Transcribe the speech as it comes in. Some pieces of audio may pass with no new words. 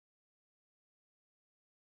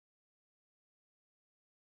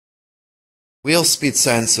Wheel speed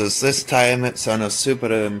sensors. This time it's on a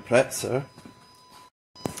Subaru Impreza.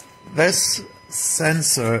 This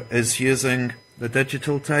sensor is using the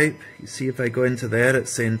digital type. You see if I go into there,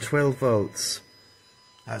 it's saying 12 volts.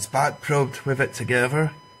 That's back probed with it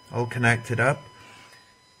together, all connected up.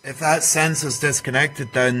 If that sensor's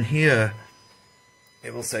disconnected down here,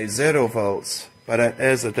 it will say 0 volts, but it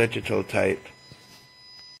is a digital type.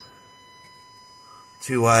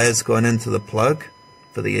 2 wires going into the plug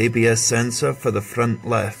for the ABS sensor for the front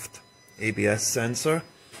left ABS sensor.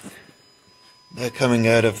 They're coming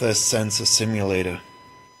out of this sensor simulator.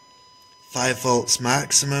 5 volts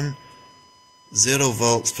maximum, 0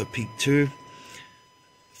 volts for peak 2,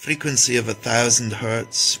 frequency of 1000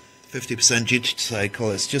 Hertz, 50% duty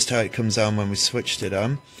cycle. It's just how it comes on when we switched it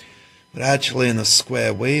on. But actually in a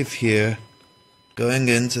square wave here, going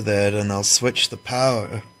into there, and I'll switch the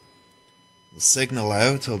power. The signal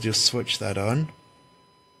out, I'll just switch that on.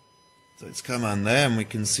 So it's come on there, and we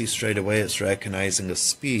can see straight away it's recognizing a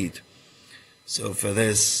speed. So for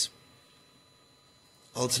this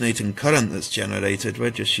alternating current that's generated,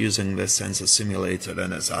 we're just using this sensor simulator,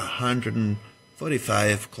 and it's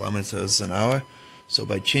 145 kilometers an hour. So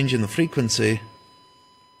by changing the frequency,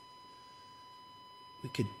 we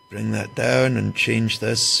could bring that down and change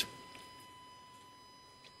this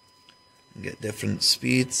and get different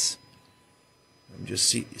speeds. I'm just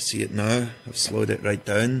see it now. I've slowed it right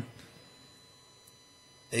down.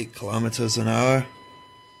 8 kilometers an hour.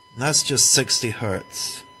 And that's just 60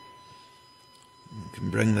 Hertz. You can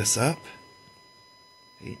bring this up.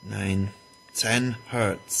 8, 9, 10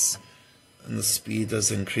 Hertz. And the speed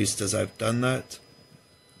has increased as I've done that.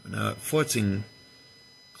 We're now at 14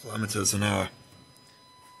 kilometers an hour.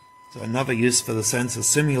 So another use for the sensor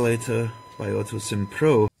simulator by AutoSim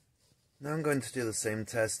Pro. Now I'm going to do the same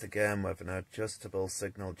test again with an adjustable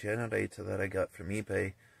signal generator that I got from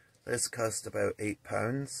eBay. This cost about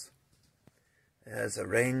 £8. It has a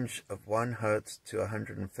range of 1 Hz to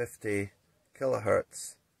 150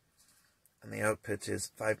 kilohertz, and the output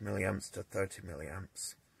is 5 milliamps to 30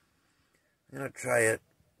 milliamps. I'm going to try it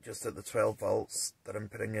just at the 12 volts that I'm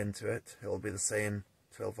putting into it. It'll be the same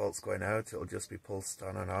 12 volts going out, it'll just be pulsed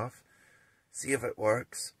on and off. See if it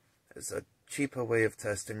works. It's a cheaper way of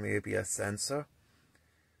testing the ABS sensor.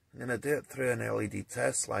 I'm going to do it through an LED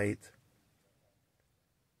test light,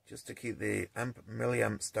 just to keep the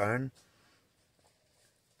milliamps down.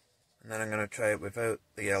 And then I'm going to try it without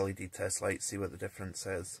the LED test light, see what the difference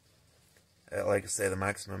is. Like I say, the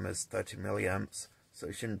maximum is 30 milliamps, so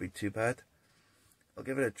it shouldn't be too bad. I'll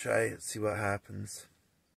give it a try, see what happens.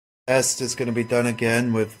 Test is going to be done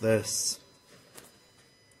again with this.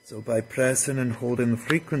 So by pressing and holding the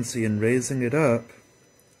frequency and raising it up,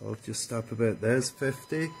 I'll just stop about there's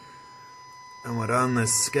 50. And we're on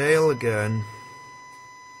this scale again.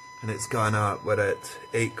 And it's gone up, we're at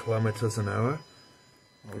 8 kilometers an hour.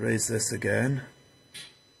 I'll raise this again.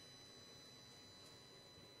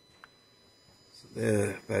 So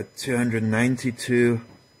there, about 292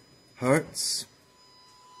 Hertz.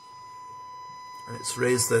 And it's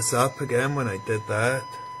raised this up again when I did that.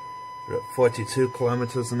 We're at 42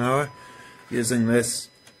 kilometers an hour. Using this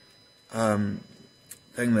thing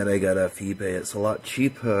that I got off eBay, it's a lot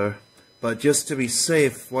cheaper. But just to be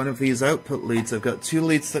safe, one of these output leads, I've got 2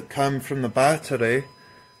 leads that come from the battery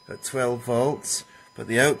at 12 volts, but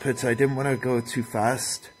the output, I didn't want to go too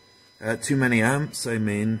fast, too many amps I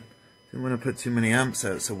mean, didn't want to put too many amps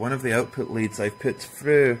out, so one of the output leads I've put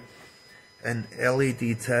through an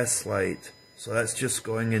LED test light, so that's just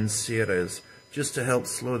going in series, just to help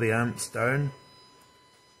slow the amps down.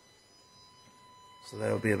 So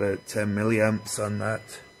that'll be about 10 milliamps on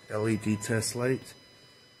that LED test light.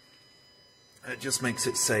 It just makes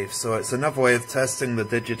it safe. So it's another way of testing the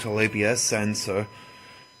digital ABS sensor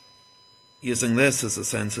using this as a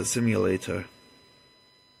sensor simulator.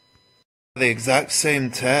 The exact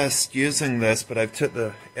same test using this, but I've took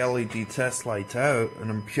the LED test light out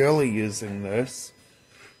and I'm purely using this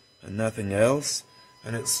and nothing else,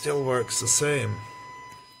 and it still works the same.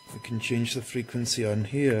 We can change the frequency on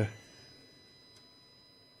here.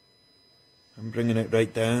 I'm bringing it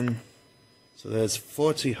right down. So there's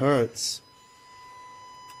 40 Hertz.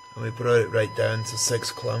 And we brought it right down to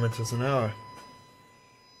 6 kilometers an hour.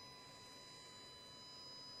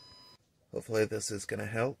 Hopefully this is going to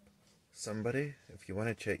help somebody if you want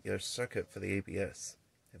to check your circuit for the ABS.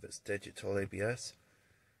 If it's digital ABS,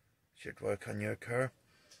 it should work on your car.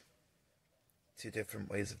 2 different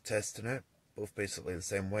ways of testing it, both basically the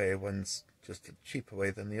same way. One's just a cheaper way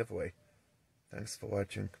than the other way. Thanks for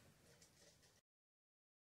watching.